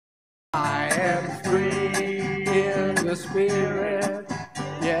am free in the Spirit.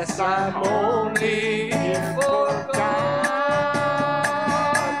 Yes, I'm only for God.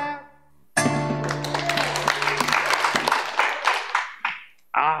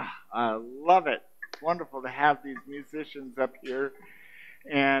 I love it. It's wonderful to have these musicians up here.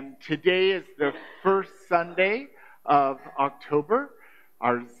 And today is the first Sunday of October,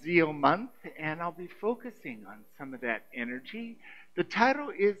 our Zeal month, and I'll be focusing on some of that energy. The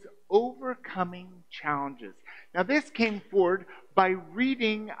title is Overcoming Challenges. Now, this came forward by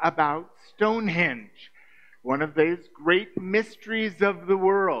reading about Stonehenge, one of those great mysteries of the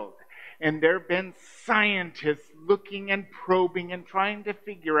world. And there have been scientists looking and probing and trying to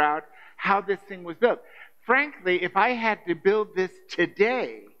figure out how this thing was built. Frankly, if I had to build this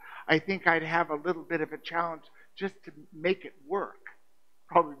today, I think I'd have a little bit of a challenge just to make it work.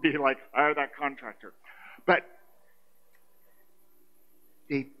 Probably be like, hire that contractor. But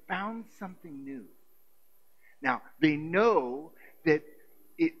they found something new. Now, they know that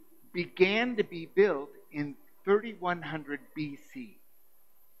it began to be built in 3100 BC.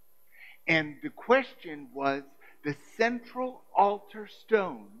 And the question was the central altar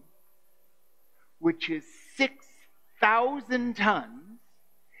stone, which is 6,000 tons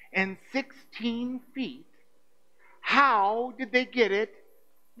and 16 feet. How did they get it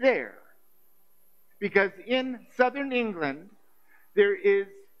there? Because in southern England, there is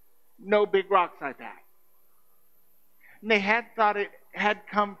no big rocks like that. And they had thought it had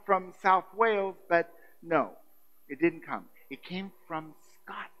come from South Wales, but no, it didn't come. It came from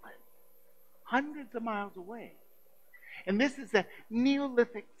Scotland, hundreds of miles away. And this is a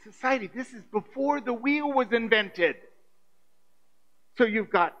Neolithic society. This is before the wheel was invented. So you've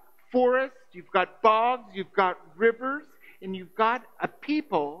got forests, you've got bogs, you've got rivers, and you've got a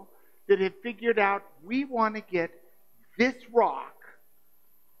people that have figured out, we want to get this rock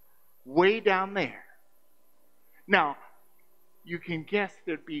way down there. Now, you can guess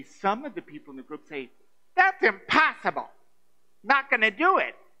there'd be some of the people in the group say, that's impossible. Not going to do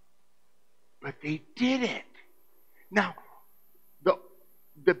it. But they did it. Now,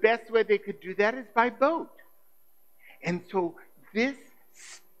 the best way they could do that is by boat. And so this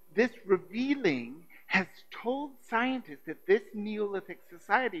revealing has told scientists that this Neolithic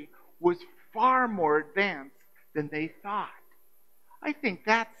society was far more advanced than they thought. I think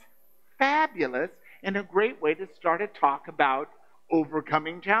that's fabulous and a great way to start a talk about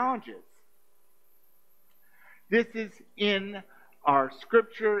overcoming challenges. This is in our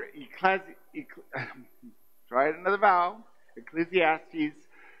scripture, Ecclesiastes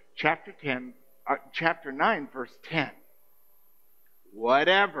chapter 9, verse 10.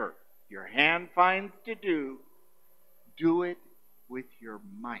 Whatever your hand finds to do, do it with your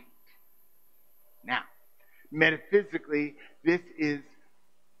might. Now, metaphysically, this is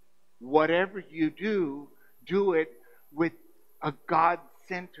whatever you do, do it with a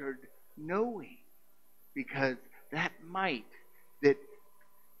God-centered knowing. Because that might that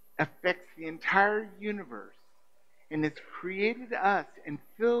affects the entire universe and has created us and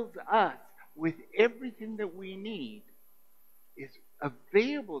fills us with everything that we need is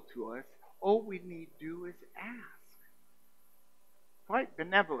available to us. All we need to do is ask. Quite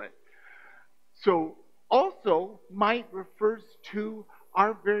benevolent. So also, might refers to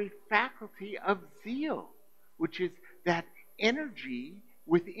our very faculty of zeal, which is that energy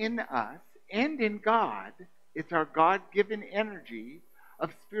within us and in God. It's our God-given energy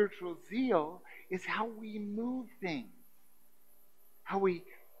of spiritual zeal is how we move things, how we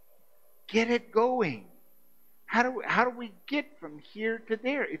get it going. How do we get from here to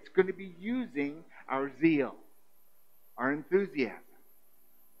there? It's going to be using our zeal, our enthusiasm.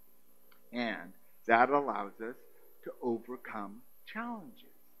 And that allows us to overcome challenges.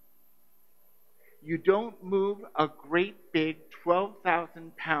 You don't move a great big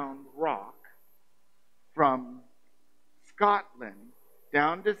 12,000-pound rock from Scotland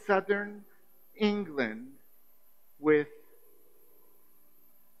down to southern England with,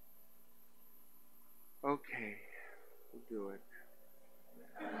 okay, we'll do it.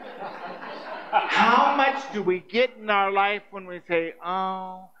 How much do we get in our life when we say,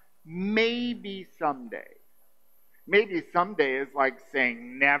 oh, maybe someday? Maybe someday is like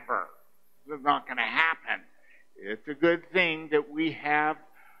saying never. It's not going to happen. It's a good thing that we have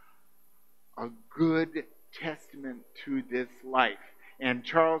a good testament to this life. And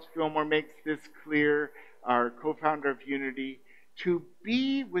Charles Fillmore makes this clear, our co-founder of Unity. To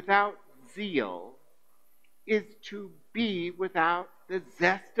be without zeal is to be without the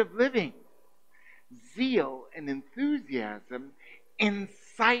zest of living. Zeal and enthusiasm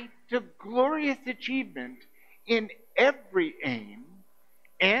incite to glorious achievement in every aim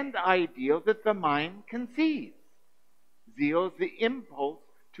and ideal that the mind conceives. Zeal is the impulse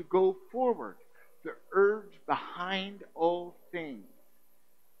to go forward, the urge behind all things.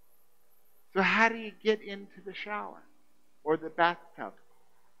 So how do you get into the shower or the bathtub?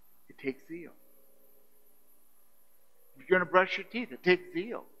 It takes zeal. If you're going to brush your teeth, it takes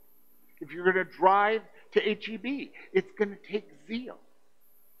zeal. If you're going to drive to HEB, it's going to take zeal.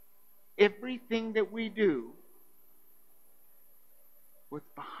 Everything that we do, what's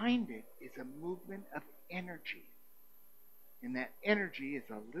behind it is a movement of energy. And that energy is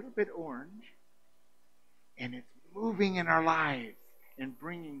a little bit orange, and it's moving in our lives and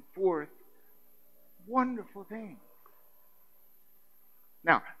bringing forth wonderful things.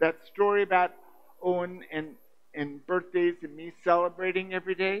 Now, that story about Owen and birthdays and me celebrating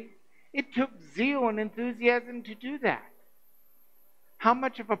every day, it took zeal and enthusiasm to do that. How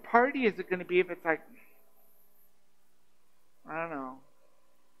much of a party is it going to be if it's like, I don't know.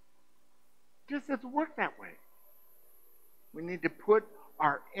 It just doesn't work that way. We need to put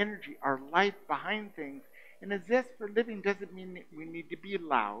our energy, our life behind things. And a zest for living doesn't mean that we need to be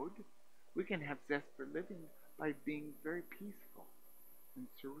loud. We can have zest for living by being very peaceful and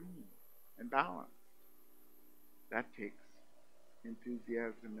serene and balanced. That takes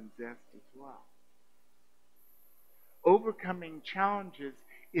enthusiasm and zest as well. Overcoming challenges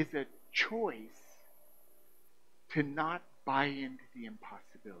is a choice to not buy into the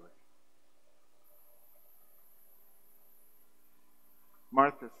impossibility.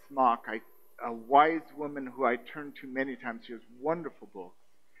 Martha Smock, a wise woman who I turned to many times. She has wonderful books,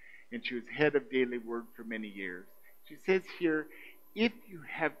 and she was head of Daily Word for many years. She says here, if you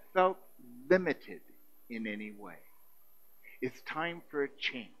have felt limited in any way, it's time for a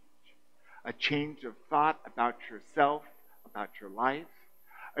change of thought about yourself, about your life,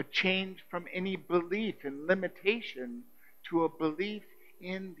 a change from any belief in limitation to a belief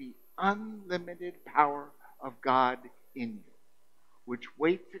in the unlimited power of God in you, which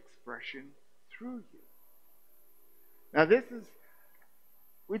waits expression through you. Now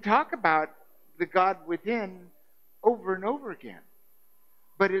we talk about the God within over and over again,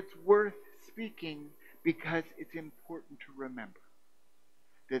 but it's worth speaking because it's important to remember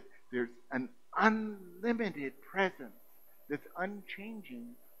that there's an unlimited presence that's unchanging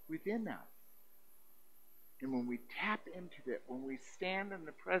within us. And when we tap into that, when we stand in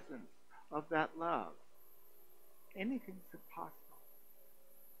the presence of that love, anything's possible.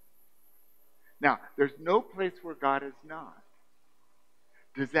 Now, there's no place where God is not.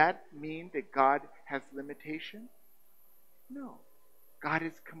 Does that mean that God has limitation? No. God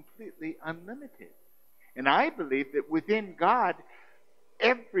is completely unlimited. And I believe that within God,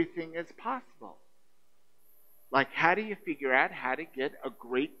 everything is possible. Like, how do you figure out how to get a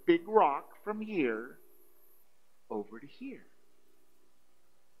great big rock from here over to here?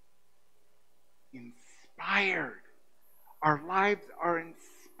 Inspired. Our lives are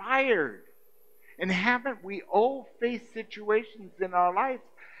inspired. And haven't we all faced situations in our lives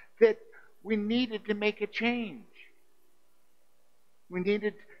that we needed to make a change? We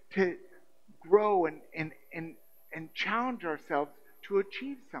needed to grow and challenge ourselves to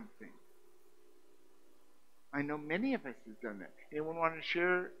achieve something. I know many of us have done that. Anyone want to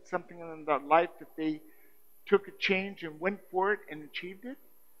share something in their life that they took a change and went for it and achieved it?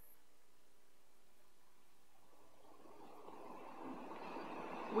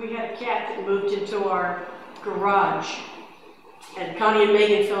 We had a cat that moved into our garage, and Connie and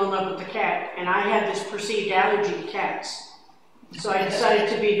Megan fell in love with the cat, and I had this perceived allergy to cats. So I decided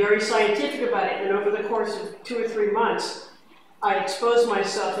to be very scientific about it, and over the course of 2 or 3 months, I exposed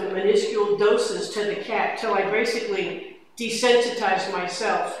myself in minuscule doses to the cat till I basically desensitized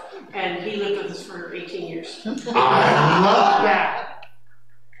myself, and he lived with us for 18 years. I love that!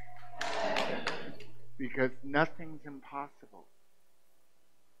 Because nothing's impossible.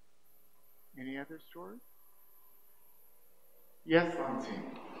 Any other stories? Yes, Lindsay.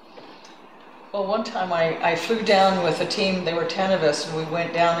 Well, one time I flew down with a team, there were 10 of us, and we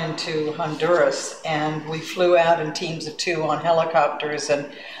went down into Honduras, and we flew out in teams of 2 on helicopters, and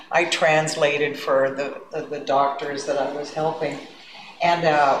I translated for the doctors that I was helping. And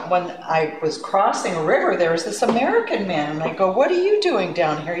when I was crossing a river, there was this American man, and I go, "What are you doing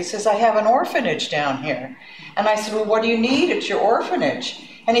down here?" He says, "I have an orphanage down here." And I said, "Well, what do you need at your orphanage?"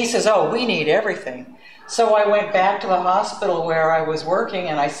 And he says, "Oh, we need everything." So I went back to the hospital where I was working,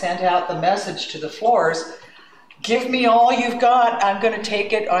 and I sent out the message to the floors, "Give me all you've got. I'm going to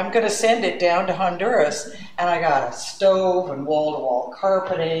take it. I'm going to send it down to Honduras." And I got a stove and wall-to-wall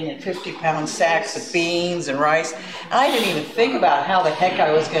carpeting and 50-pound sacks of beans and rice. And I didn't even think about how the heck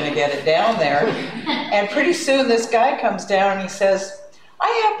I was going to get it down there. And pretty soon this guy comes down and he says, I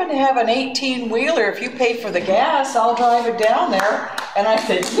happen to have an 18-wheeler. If you pay for the gas, I'll drive it down there. And I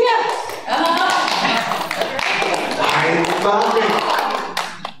said, yes. I love it.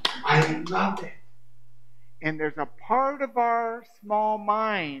 I love it. And there's a part of our small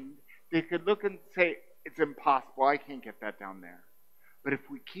mind that could look and say, it's impossible. I can't get that down there. But if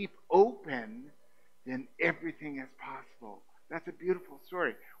we keep open, then everything is possible. That's a beautiful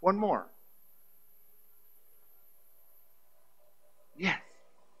story. One more. Yes.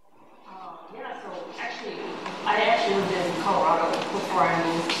 Yeah, so I lived in Colorado before I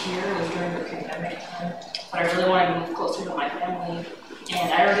moved here. It was during the pandemic time, but I really wanted to move closer to my family.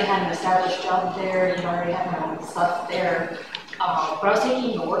 And I already had an established job there, I already had my own stuff there. But I was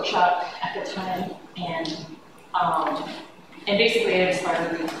taking a workshop at the time, and basically it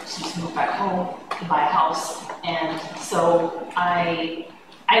inspired me to just move back home and buy a house. And so I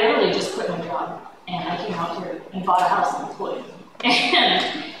literally just quit my job, and I came out here and bought a house and quit.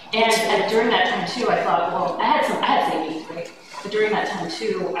 And during that time too, I thought, well, I had savings, right? But during that time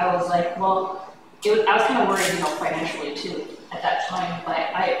too, I was like, well, I was kind of worried, financially too at that time. But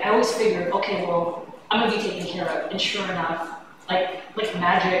I always figured, okay, well, I'm gonna be taken care of. And sure enough, like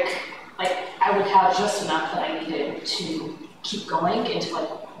magic, I would have just enough that I needed to keep going and to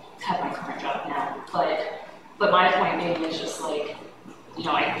have my current job now. But my point being is just I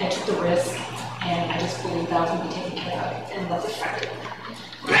took the risk, and I just believed that I was going to be taken care of, and that's attractive.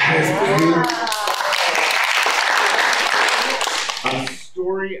 A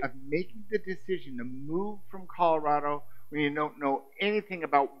story of making the decision to move from Colorado when you don't know anything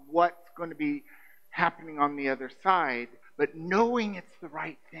about what's going to be happening on the other side, but knowing it's the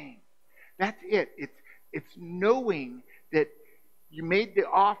right thing. That's it. It's knowing that you made the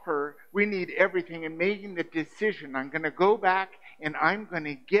offer, we need everything, and making the decision, I'm going to go back and I'm going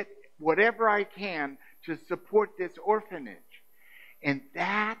to get whatever I can to support this orphanage. And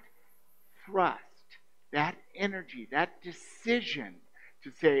that thrust, that energy, that decision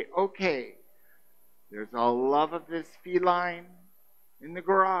to say, okay, there's a love of this feline in the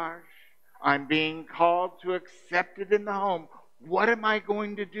garage. I'm being called to accept it in the home. What am I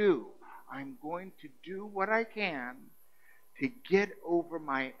going to do? I'm going to do what I can to get over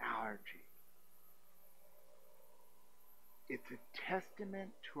my allergy. It's a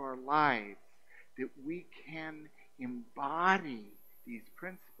testament to our lives that we can embody these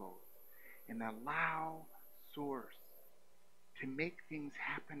principles and allow Source to make things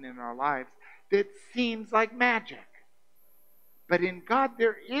happen in our lives that seems like magic. But in God,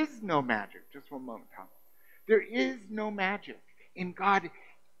 there is no magic. Just one moment, Tom. There is no magic. In God,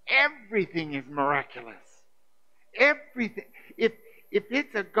 everything is miraculous. Everything. If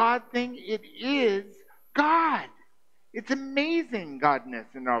it's a God thing, it is God. It's amazing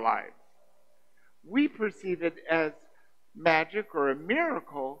Godness in our lives. We perceive it as magic or a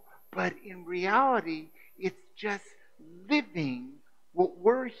miracle, but in reality, it's just living what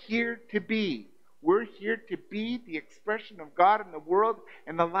we're here to be. We're here to be the expression of God in the world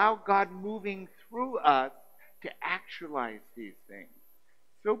and allow God moving through us to actualize these things.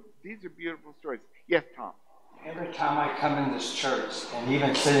 So these are beautiful stories. Yes, Tom? Every time I come in this church, and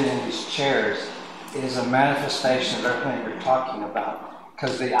even sitting in these chairs, it is a manifestation of everything you're talking about.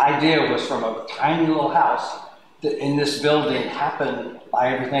 Because the idea was from a tiny little house that in this building happened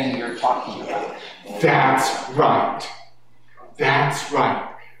by everything you're talking about. That's right. That's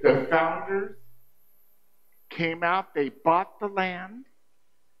right. The founders came out, they bought the land,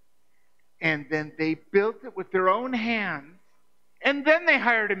 and then they built it with their own hands, and then they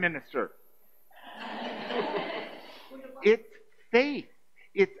hired a minister. It's faith.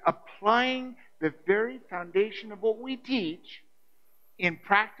 It's applying the very foundation of what we teach in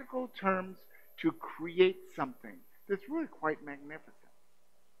practical terms to create something that's really quite magnificent.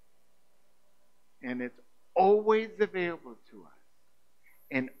 And it's always available to us.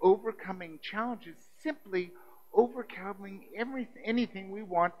 And overcoming challenges, simply overcoming anything we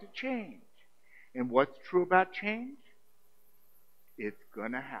want to change. And what's true about change? It's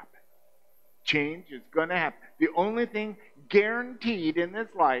going to happen. Change is going to happen. The only thing guaranteed in this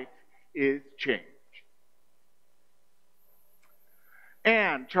life is change.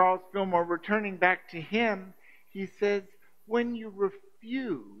 And Charles Fillmore, returning back to him, he says, when you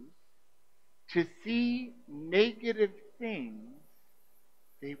refuse to see negative things,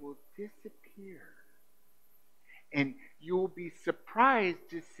 they will disappear. And you will be surprised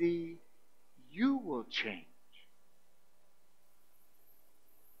to see you will change.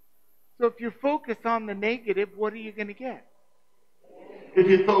 So if you focus on the negative, what are you going to get? If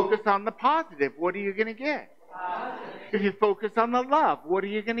you focus on the positive, what are you going to get? If you focus on the love, what are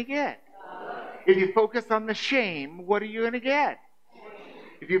you going to get? If you focus on the shame, what are you going to get?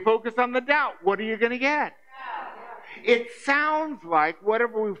 If you focus on the doubt, what are you going to get? It sounds like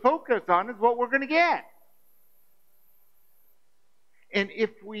whatever we focus on is what we're going to get. And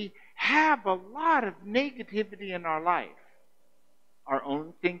if we have a lot of negativity in our life, our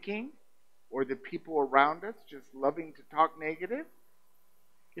own thinking, or the people around us just loving to talk negative,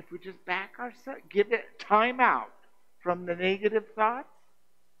 if we just back ourselves, give it time out from the negative thoughts,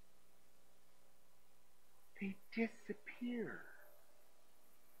 they disappear.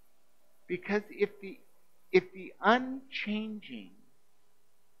 Because if the unchanging,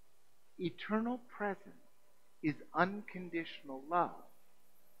 eternal presence is unconditional love,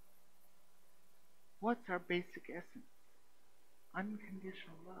 what's our basic essence?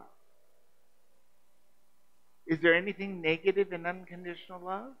 Unconditional love. Is there anything negative in unconditional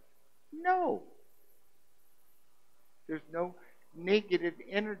love? No. There's no negative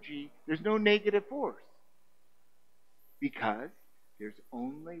energy. There's no negative force. Because there's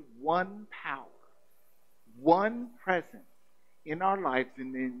only one power, one presence in our lives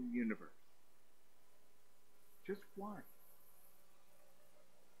and in the universe. Just one.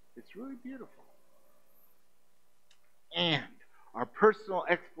 It's really beautiful. And our personal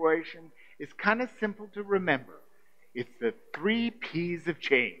exploration is kind of simple to remember. It's the 3 P's of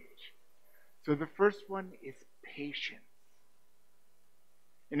change. So the first one is patience.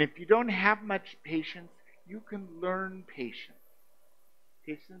 And if you don't have much patience, you can learn patience.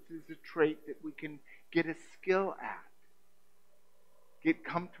 Patience is a trait that we can get a skill at. Get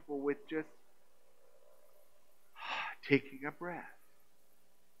comfortable with just taking a breath.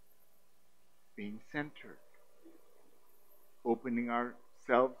 Being centered. Opening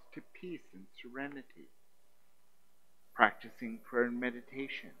ourselves to peace and serenity. Practicing prayer and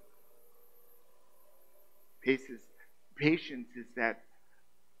meditation. Patience is that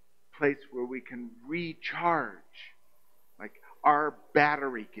place where we can recharge. Like our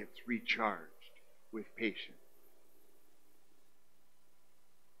battery gets recharged with patience.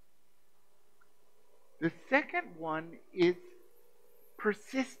 The second one is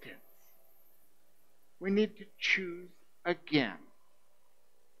persistence. We need to choose again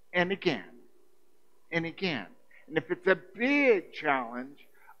and again and again. And if it's a big challenge,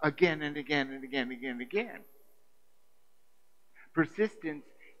 again and again and again and again and again. Persistence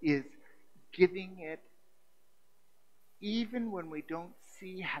is giving it even when we don't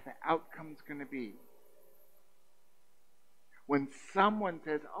see how the outcome's going to be. When someone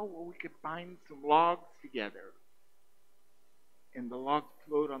says, oh, well, we could bind some logs together, and the logs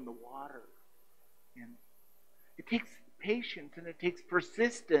float on the water. And it takes patience and it takes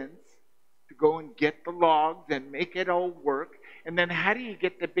persistence to go and get the logs and make it all work. And then how do you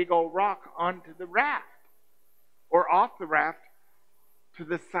get the big old rock onto the raft? Or off the raft to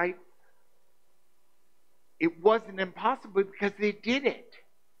the site? It wasn't impossible because they did it.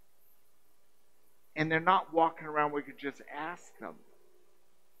 And they're not walking around, we could just ask them.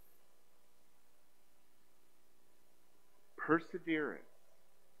 Perseverance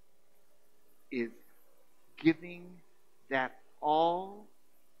is giving that all.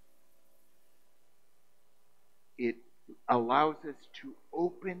 It allows us to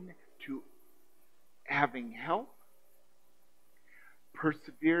open to having help.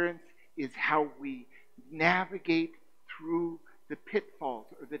 Perseverance is how we navigate through the pitfalls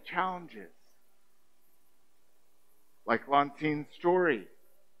or the challenges. Like Lancine's story.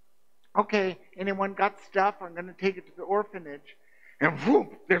 Okay, anyone got stuff? I'm going to take it to the orphanage. And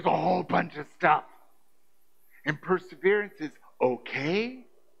whoop, there's a whole bunch of stuff. And perseverance is, okay,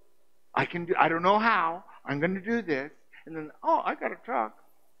 I don't know how, I'm going to do this. And then, oh, I got a truck.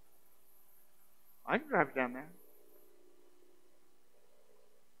 I can drive it down there.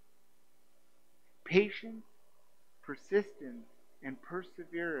 Patience, persistence, and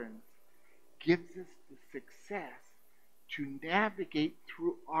perseverance gives us the success to navigate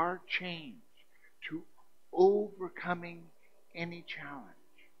through our change, to overcoming any challenge.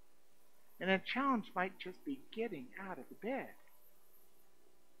 And a challenge might just be getting out of the bed.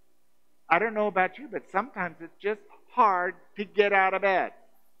 I don't know about you, but sometimes it's just hard to get out of bed.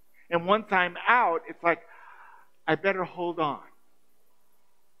 And once I'm out, it's like, I better hold on.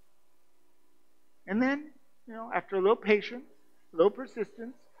 And then, after a little patience, a little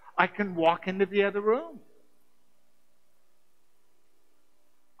persistence, I can walk into the other room.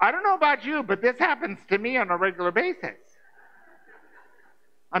 I don't know about you, but this happens to me on a regular basis.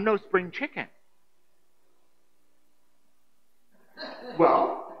 I'm no spring chicken.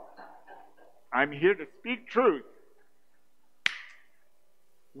 Well, I'm here to speak truth.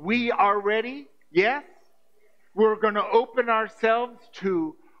 We are ready, yes? We're going to open ourselves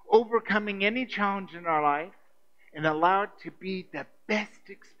to overcoming any challenge in our life and allow it to be the best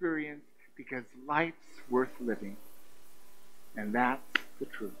experience because life's worth living. And that's the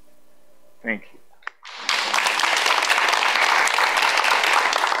truth. Thank you.